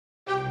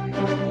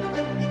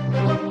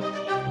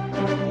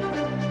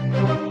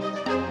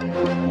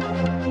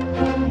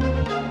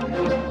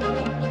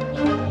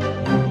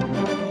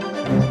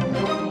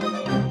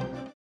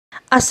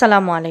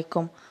আসসালামু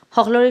আলাইকুম।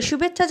 সকলরে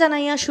শুভেচ্ছা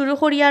জানাইয়া শুরু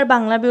করিয়ার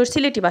বাংলাবিউর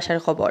সিলেটি ভাষার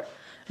খবর।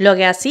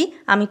 লগে আছি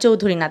আমি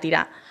চৌধুরী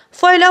নাদিরা।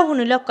 ফয়লাও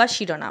হুনিলক্কার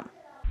শিরোনাম।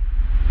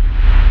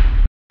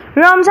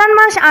 রমজান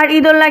মাস আর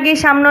ঈদর লাগি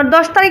সামনের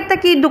 10 তারিখ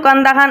থেকে দোকান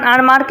দাখান আর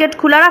মার্কেট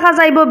খোলা রাখা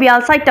যাইব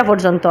বিয়াল 4টা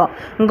পর্যন্ত।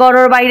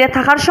 গড়ের বাইরে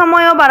থাকার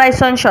সময়ও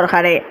বাড়াইছেন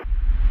সরকারে।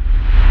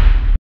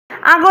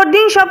 আগর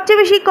দিন সবচেয়ে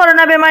বেশি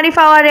করোনা বেমারি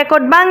পাওয়ার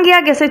রেকর্ড ভাঙ্গিয়া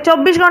গেছে।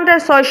 24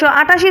 ঘন্টায়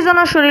 688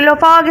 জনের শরীরে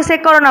পাওয়া গেছে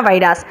করোনা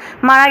ভাইরাস।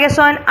 মারা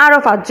গেছেন আরও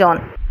 5 জন।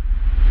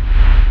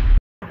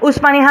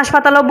 উসমানী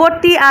হাসপাতালও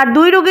ভর্তি আর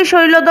 2 রোগীর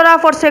শরীরে ধরা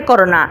পড়ছে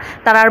করোনা।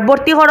 তারার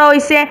ভর্তি করা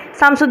হয়েছে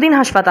শামসুদ্দিন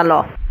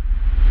হাসপাতালও।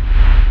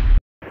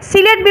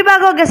 সিলেট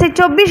বিভাগও গেছে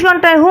 24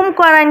 ঘন্টায় হোম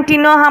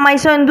কোয়ারেন্টিনও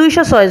হামাইছেন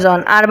 206 জন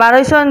আর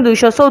বাড়াইছেন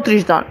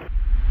 234 জন।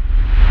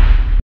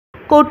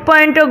 কোর্ট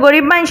পয়েন্টও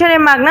গরিব মানুষের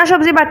মাগনা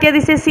সবজি বাটিয়ে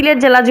দিছে সিলেট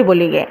জেলা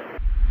যুবলীগে।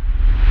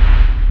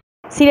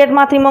 সিলেট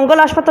মাতৃমঙ্গল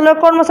হাসপাতালের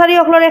কর্মচারী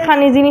অকলরে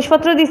খানি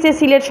জিনিসপত্র দিছে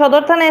সিলেট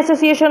সদর থানা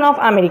অ্যাসোসিয়েশন অফ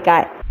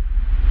আমেরিকায়।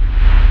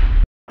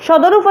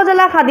 সদর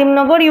উপজেলা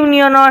খাদিমনগর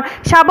ইউনিয়নের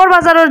সাবর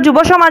বাজারের যুব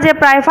সমাজে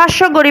প্রায়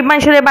 500 গরিব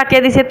মানুষের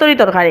বাটিয়ে দিছে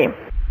তরিতরকারি।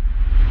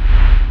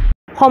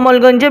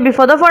 কমলগঞ্জে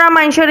বিপদ পড়া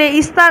মানুষের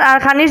ইস্তার আর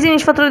খানির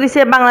জিনিসপত্র দিছে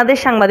বাংলাদেশ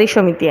সাংবাদিক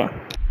সমিতি।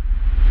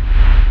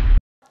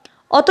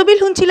 অতবিল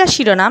শুনছিলা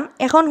শিরোনাম,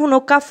 এখন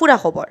হুনক্কা ফুরা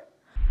খবর।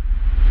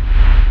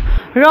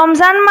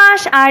 রমজান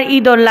মাস আর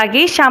ঈদর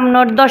লাগি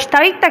সামনের 10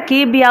 তারিখ থেকে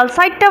বিয়াল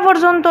 4টা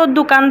পর্যন্ত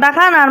দোকান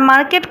দাখান আর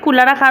মার্কেট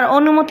খোলা রাখার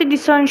অনুমতি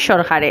দিচ্ছেন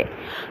সরকারে।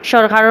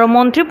 সরকারের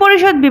মন্ত্রী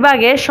পরিষদ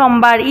বিভাগে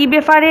সোমবার এই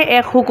ব্যাপারে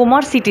এক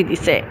হুকুমর চিঠি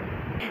দিছে।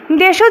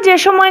 দেশে যে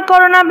সময়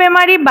করোনা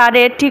বেমারি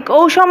বাড়ে ঠিক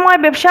ওই সময়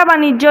ব্যবসা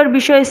বাণিজ্যের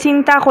বিষয়ে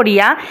চিন্তা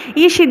করিয়া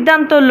এই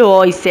সিদ্ধান্ত লওয়া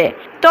হয়েছে।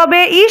 তবে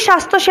এই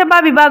স্বাস্থ্যসেবা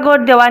বিভাগের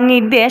দেওয়া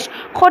নির্দেশ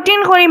কঠিন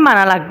করে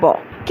মানা লাগব।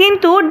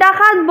 কিন্তু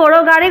ডাকাত বড়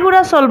গাড়ি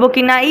ঘোড়া চলব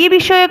কিনা এই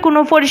বিষয়ে কোনো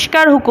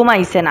পরিষ্কার হুকুম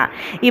আইছে না।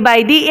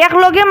 ইবাইদি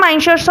একলগে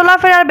মানুষের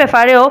চলাফেরার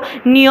ব্যাপারেও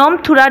নিয়ম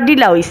থুরা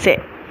ঢিলা হয়েছে।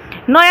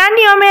 নয়া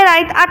নিয়মে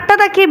রাত 8টা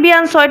থেকে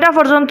বিয়ান 6টা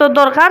পর্যন্ত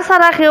দরকার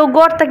ছাড়া কেউ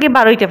গড় থেকে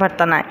বার হইতে পারত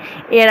না।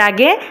 এর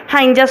আগে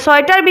হাইঞ্জা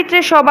 6টার ভিতরে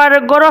সবার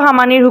গড়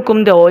হামানির হুকুম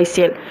দেওয়া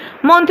হয়েছিল।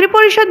 মন্ত্রী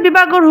পরিষদ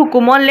বিভাগের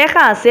হুকুমও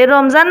লেখা আছে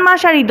রমজান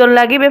মাস আর ঈদর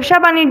লাগে ব্যবসা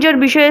বাণিজ্যের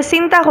বিষয়ে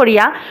চিন্তা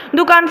করিয়া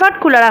দোকানপাট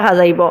খোলা রাখা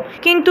যাইব।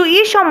 কিন্তু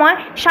এই সময়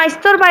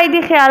স্বাস্থ্যর বাইরে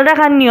খেয়াল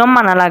রাখার নিয়ম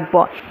মানা লাগব।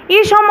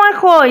 এই সময়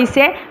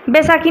হয়েছে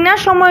বেচা কিনার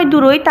সময়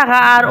দূরই থাকা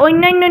আর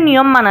অন্যান্য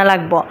নিয়ম মানা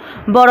লাগব।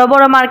 বড়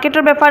বড়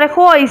মার্কেটের ব্যাপারে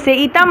হয়েছে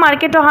ইটা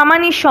মার্কেটও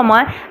হামানির সময়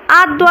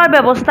হাত ধোয়ার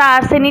ব্যবস্থা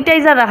আর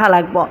স্যানিটাইজার রাখা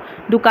লাগব।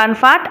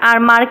 দোকানপাট আর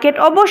মার্কেট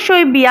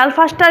অবশ্যই বিয়াল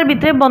 5টার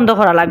ভিতরে বন্ধ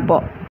করা লাগব।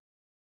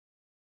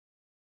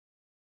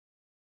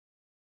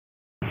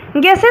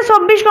 গেছে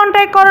 24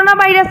 ঘন্টায় করোনা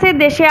ভাইরাসে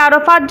দেশে আরও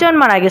 5 জন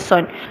মারা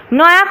গেছেন।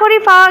 নয়া করে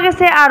পাওয়া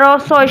গেছে আরও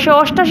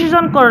 688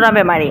 জন করোনা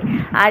বেমারি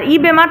আর এই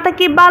বেমার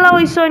থেকে ভালো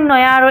হয়েছেন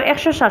নয়া আরও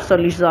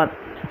 147 জন।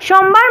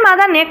 সোমবার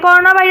মাদানে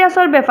করোনা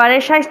ভাইরাসের ব্যাপারে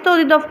স্বাস্থ্য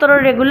অধিদপ্তরের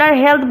রেগুলার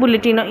হেলথ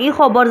বুলেটিনও এই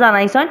খবর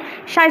জানাইছেন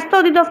স্বাস্থ্য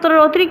অধিদপ্তরের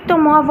অতিরিক্ত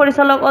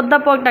মহাপরিচালক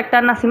অধ্যাপক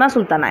ডাক্তার নাসিমা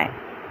সুলতানায়।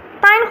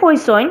 তাইন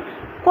কইছেন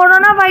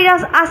করোনা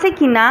ভাইরাস আছে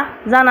কিনা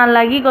জানার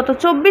লাগি গত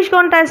 24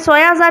 ঘন্টায়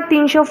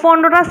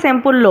 6315টা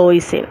স্যাম্পল লো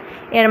হয়েছিল।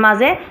 এর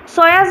মাঝে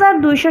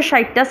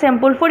 6260টা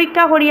স্যাম্পল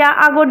পরীক্ষা করিয়া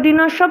আগর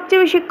দিনের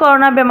সবচেয়ে বেশি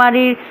করোনা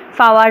বেমারির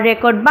পাওয়ার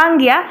রেকর্ড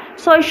ভাঙ্গিয়া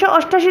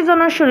 688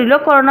 জনের শরীরে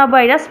করোনা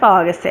ভাইরাস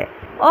পাওয়া গেছে।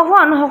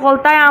 অখন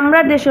সকলতায়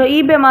আমরা দেশে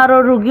এই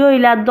বেমারের রোগী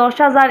হইলা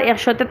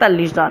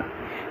 10,143 জন।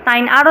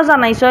 তাইন আরও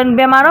জানাইছেন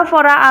বেমারও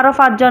পড়া আরও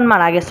 5 জন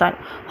মারা গেছেন।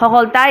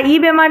 সকলতায় এই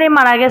বেমারে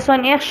মারা গেছেন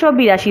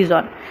 182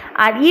 জন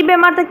আর এই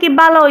বেমার থেকে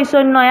ভালো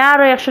হয়েছেন নয়া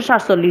আরও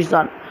 147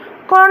 জন।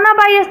 করোনা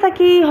ভাইরাস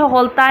থেকে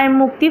সকলতায়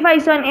মুক্তি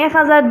পাইছেন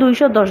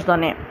 1210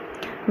 জনে।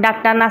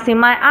 ডাক্তার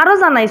নাসিমায় আরও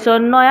জানাইছেন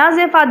নয়া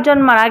যে 5 জন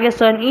মারা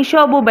গেছেন এই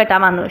সবও বেটা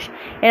মানুষ।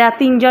 এরা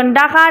 3 জন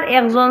ঢাকার,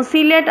 1 জন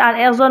সিলেট আর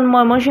 1 জন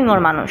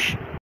ময়মনসিংহের মানুষ।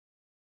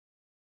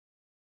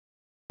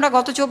 আমরা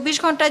গত 24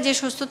 ঘন্টায় যে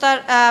সুস্থতা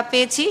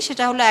পেয়েছি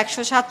সেটা হলো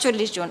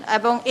 147 জন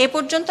এবং এ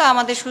পর্যন্ত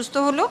আমাদের সুস্থ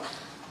হলো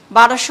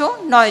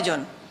 1209 জন।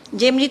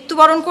 যে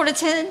মৃত্যুবরণ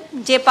করেছেন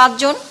যে 5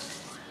 জন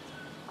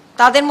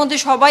তাদের মধ্যে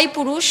সবাই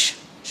পুরুষ,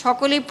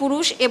 সকলেই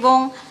পুরুষ এবং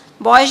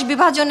বয়স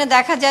বিভাজনে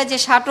দেখা যায় যে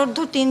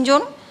 60 3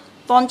 জন,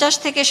 50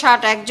 থেকে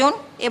 60 একজন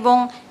এবং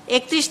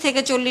 31 থেকে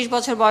 40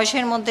 বছর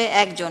বয়সের মধ্যে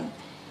একজন।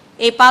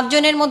 এই 5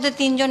 জনের মধ্যে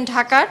 3 জন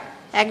ঢাকার,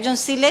 1 জন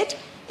সিলেট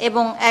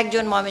এবং 1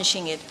 জন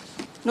ময়মনসিংহের।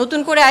 নতুন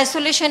করে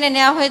আইসোলেশনে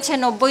নেওয়া হয়েছে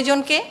 90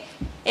 জনকে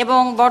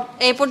এবং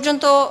এই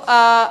পর্যন্ত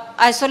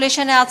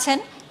আইসোলেশনে আছেন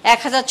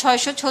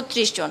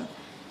 1636 জন।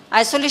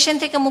 আইসোলেশন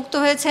থেকে মুক্ত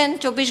হয়েছেন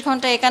 24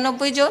 ঘন্টায়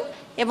 91 জন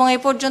এবং এই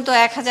পর্যন্ত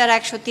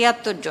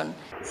 1173 জন।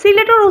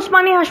 সিলেটের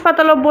উসমানী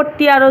হাসপাতালে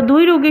ভর্তি আরও 2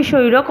 রোগীর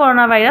শরীরে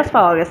করোনা ভাইরাস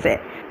পাওয়া গেছে।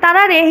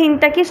 তারারে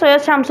হিনতাকি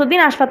সৈয়দ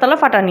শামসুদ্দিন হাসপাতালে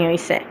ফাটানি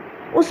হয়েছে।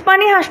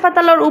 উসমানী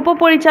হাসপাতালের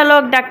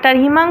উপপরিচালক ডাক্তার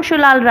হিমাংশু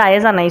লাল রায়ে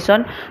জানাইছেন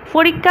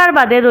পরীক্ষার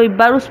বাদে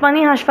রবিবার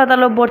উসমানী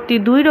হাসপাতালে ভর্তি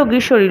 2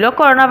 রোগীর শরীরে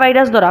করোনা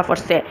ভাইরাস ধরা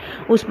পড়ছে।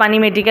 উসমানী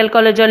মেডিকেল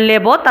কলেজের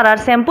ল্যাবও তারার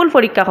স্যাম্পল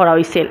পরীক্ষা করা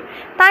হয়েছিল।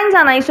 তাই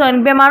জানাইছেন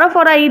বেমারও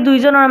পড়া এই 2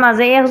 জনের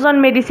মাঝে 1 জন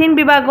মেডিসিন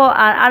বিভাগও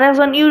আর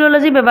আরেকজন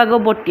ইউরোলজি বিভাগও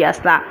ভর্তি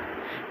আসলা।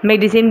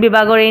 মেডিসিন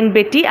বিভাগের এইন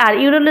বেটি আর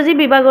ইউরোলজি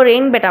বিভাগের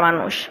এইন বেটা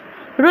মানুষ।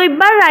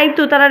 রবিবার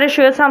রাইতু তারারে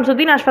সৈয়দ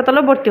শামসুদ্দিন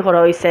হাসপাতালে ভর্তি করা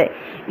হয়েছে।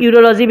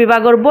 ইউরোলজি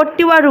বিভাগের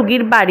ভর্তি হওয়া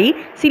রোগীর বাড়ি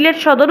সিলেট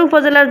সদর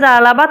উপজেলার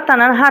জালালাবাদ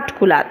থানার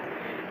হাটকুলাত।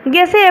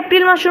 গেছে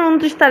এপ্রিল মাসের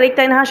 29 তারিখ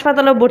তাই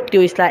হাসপাতালে ভর্তি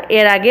হয়েছিল।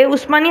 এর আগে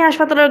উসমানী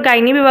হাসপাতালের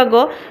গাইনি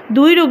বিভাগও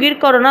 2 রোগীর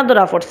করোনা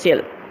ধরা পড়ছিল।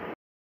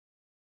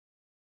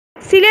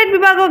 সিলেট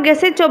বিভাগও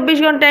গেছে 24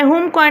 ঘন্টায়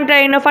হোম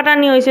কোয়ারেন্টাইনে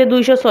ফাটানি হয়েছে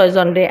 206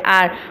 জনরে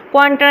আর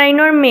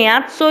কোয়ারেন্টাইনের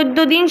মেয়াদ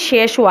 14 দিন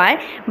শেষ হওয়ায়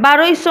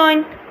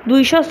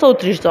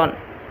 12/234 জন।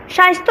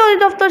 স্বাস্থ্য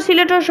অধিদপ্তর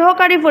সিলেটের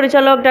সহকারী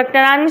পরিচালক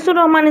ডাক্তার আনিসুর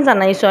রহমানে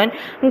জানাইছেন,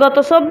 গত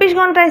 24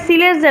 ঘন্টায়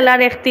সিলেট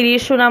জেলার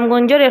 31,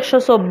 সুনামগঞ্জের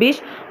 124,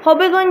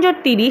 হবিগঞ্জের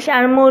 30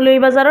 আর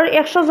মৌলভীবাজারের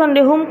 100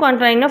 জনরে হোম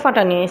কোয়ারেন্টাইনে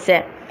ফাটানি হয়েছে।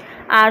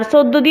 আর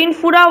 14 দিন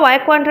ফুরা হওয়ায়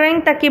কোয়ারেন্টাইন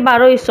থাকি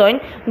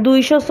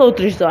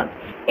 12/234 জন।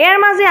 এর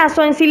মাঝে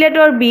আসন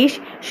সিলেটের 20,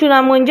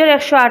 সুনামগঞ্জের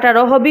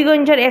 118,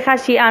 হবিগঞ্জের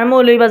 81 আর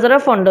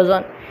মৌলভীবাজারের 15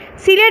 জন।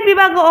 সিলেট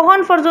বিভাগ এখন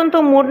পর্যন্ত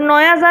মোট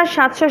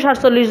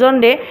 9,747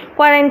 জনরে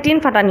কোয়ারেন্টাইন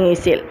ফাটানি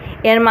হয়েছিল।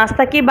 এর মাঝ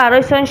থাকি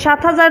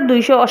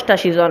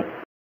 7,288 জন।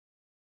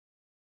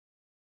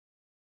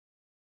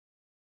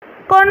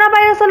 করোনা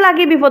ভাইরাসের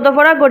লাগি বিপদ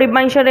পড়া গরিব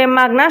মানুষের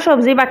মাগনা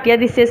সবজি বাটিয়া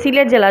দিচ্ছে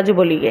সিলেট জেলা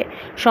যুবলীগে।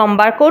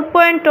 সোমবার কোর্ট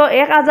পয়েন্টও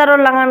 1000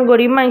 লাগান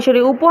গরিব মানুষের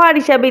উপহার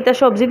হিসাবে এটা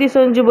সবজি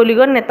দিচ্ছেন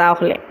যুবলীগের নেতা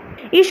হলে।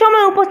 এই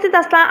সময় উপস্থিত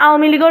আসলা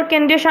আওয়ামী লীগের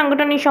কেন্দ্রীয়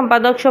সাংগঠনিক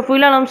সম্পাদক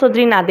শফিউল আলম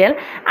চৌধুরী নাদেল,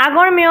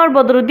 আগর মেয়র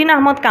বদরুদ্দিন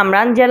আহমদ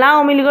কামরান, জেলা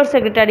আওয়ামী লীগের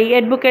সেক্রেটারি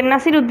অ্যাডভোকেট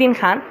নাসির উদ্দিন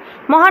খান,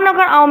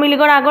 মহানগর আওয়ামী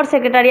লীগের আগর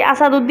সেক্রেটারি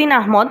আসাদ উদ্দিন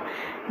আহমদ,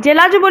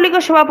 জেলা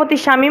যুবলীগের সভাপতি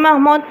শামীম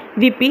আহমদ,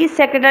 ভিপি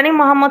সেক্রেটারি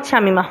মোহাম্মদ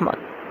শামীম আহমদ।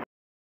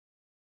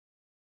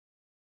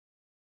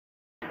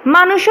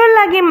 মানুষের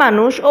লাগি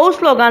মানুষ ও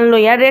স্লোগান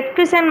লইয়া রেড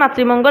ক্রিসেন্ট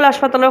মাতৃমঙ্গল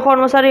হাসপাতালের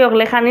কর্মচারী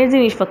হকলে খানির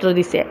জিনিসপত্র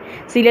দিছে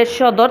সিলেট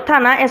সদর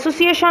থানা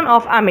অ্যাসোসিয়েশন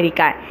অফ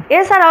আমেরিকায়।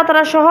 এছাড়াও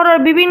তারা শহরের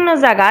বিভিন্ন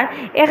জায়গার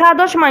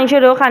 11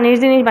 মানুষেরও খানির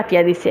জিনিস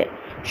বাটিয়া দিছে।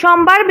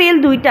 সোমবার বিল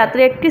 2টাত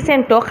রেড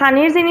ক্রিসেন্টও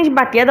খানির জিনিস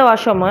বাটিয়া দেওয়ার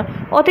সময়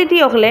অতিথি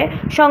হকলে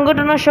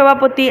সংগঠনের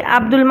সভাপতি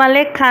আব্দুল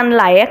মালেক খান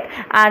লায়েক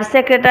আর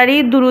সেক্রেটারি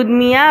দুরুদ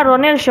মিয়া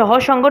রনেল সহ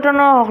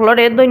সংগঠনের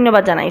হকলরে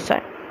ধন্যবাদ জানাইছে।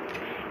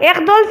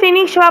 একদল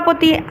ফিনিক্স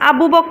সভাপতি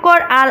আবু বক্কর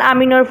আল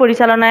আমিনের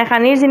পরিচালনায়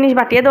খানির জিনিস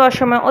বাটিয়ে দেওয়ার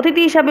সময়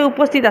অতিথি হিসাবে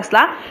উপস্থিত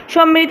আসলা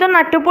সম্মিলিত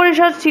নাট্য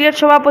পরিষদ সিলেট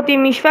সভাপতি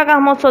মিশফাক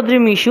আহমদ চৌধুরী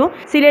মিশু,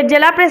 সিলেট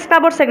জেলা প্রেস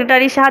ক্লাবের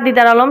secretary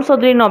শাহদিদার Alam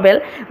Chowdhury Nobel,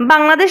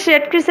 Bangladesh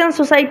red crescent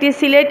society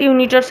Sylhet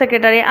ইউনিটের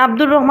সেক্রেটারি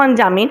আব্দুর রহমান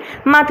জামিন,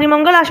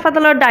 মাতৃমঙ্গল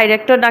হাসপাতালের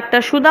ডাইরেক্টর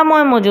ডাক্তার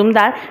সুধাময়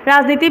মজুমদার,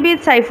 রাজনীতিবিদ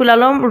সাইফুল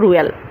আলম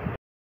রুয়েল।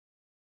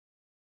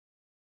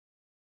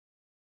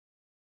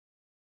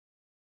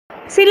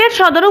 সিলেট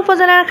সদর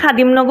উপজেলার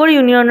খাদিমনগর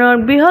ইউনিয়নের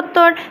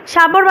বৃহত্তর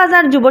সাবর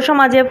বাজার যুব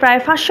সমাজে প্রায়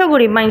 500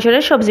 গরিব মানুষের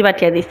সবজি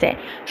বাটিয়া দিছে।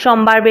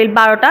 সোমবার বেল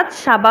 12টাত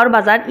সাবর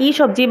বাজার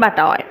সবজি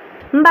বাটা হয়।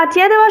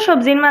 বাটিয়া দেওয়া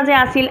সবজির মাঝে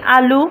আসিল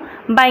আলু,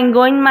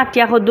 বাইঙ্গন,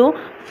 মাটিয়া কদু,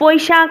 ফই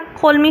শাক,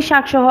 কলমি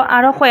শাক সহ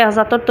আরও কয়েক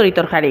জাতর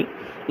তরিতরকারি।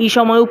 এই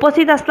সময়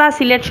উপস্থিত আসলা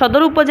সিলেট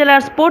সদর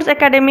উপজেলার স্পোর্টস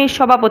একাডেমির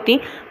সভাপতি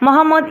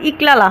মোহাম্মদ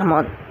ইকলাল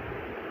আহমদ,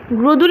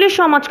 গ্রুদুলি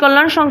সমাজ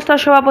কল্যাণ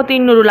সংস্থার সভাপতি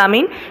নুরুল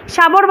আমিন,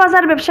 সাবর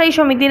বাজার ব্যবসায়ী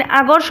সমিতির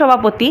আগর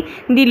সভাপতি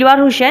দিলওয়ার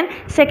হোসেন,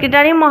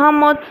 সেক্রেটারি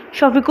মোহাম্মদ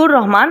শফিকুর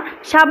রহমান,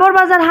 সাবর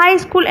বাজার হাই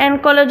স্কুল অ্যান্ড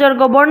কলেজের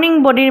গভর্নিং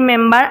বডির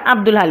মেম্বার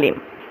আব্দুল হালিম।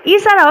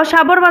 এছাড়াও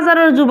সাবর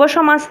বাজারের যুব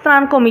সমাজ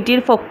ত্রাণ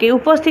কমিটির পক্ষে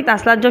উপস্থিত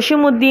আসলা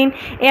জসিমউদ্দিন,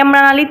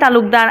 এমরান আলী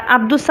তালুকদার,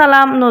 আব্দুল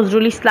সালাম,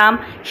 নজরুল ইসলাম,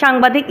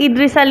 সাংবাদিক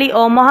ইদ্রিস আলী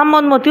ও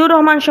মোহাম্মদ মতিউর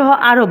রহমান সহ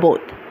আরও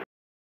বহুত।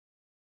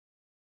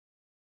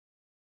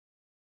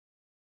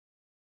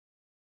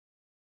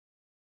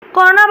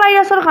 করোনা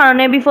ভাইরাসের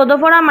কারণে বিপদ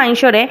পড়া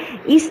মানুষরে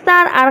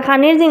ইস্তার আর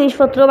খানির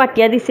জিনিসপত্র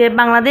বাটিয়া দিছে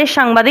বাংলাদেশ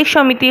সাংবাদিক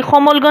সমিতি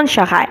কমলগঞ্জ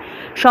শাখায়।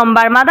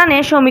 সোমবার মাদানে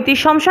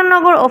সমিতির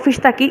শমশাননগর অফিস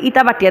থাকি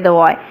ইটা বাটিয়া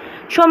দেওয়া হয়।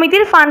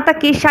 সমিতির ফান্ড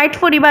থাকি 60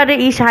 পরিবারে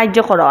সাহায্য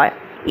করা হয়।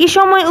 এই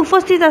সময়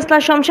উপস্থিত আসলা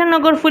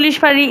শমশাননগর পুলিশ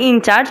ফাঁড়ির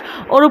ইনচার্জ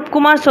অরূপ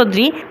কুমার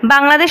চৌধুরী,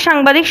 বাংলাদেশ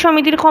সাংবাদিক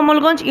সমিতির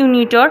কমলগঞ্জ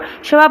ইউনিটের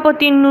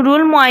সভাপতি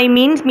নুরুল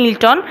মোয়াইমিন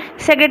মিল্টন,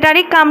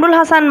 সেক্রেটারি কামরুল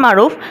হাসান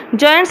মারুফ,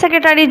 joint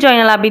secretary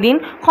Joynal Abidin,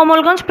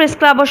 Kamalganj press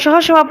ক্লাবের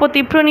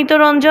সহসভাপতি প্রণীত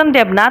রঞ্জন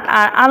দেবনাথ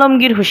আর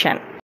আলমগীর হোসেন।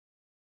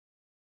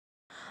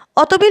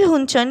 অতবিল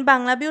হুনছেন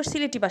বাংলাভিউর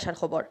সিলেটি ভাষার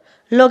খবর।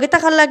 লগে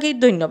থাকার লাগি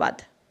ধন্যবাদ।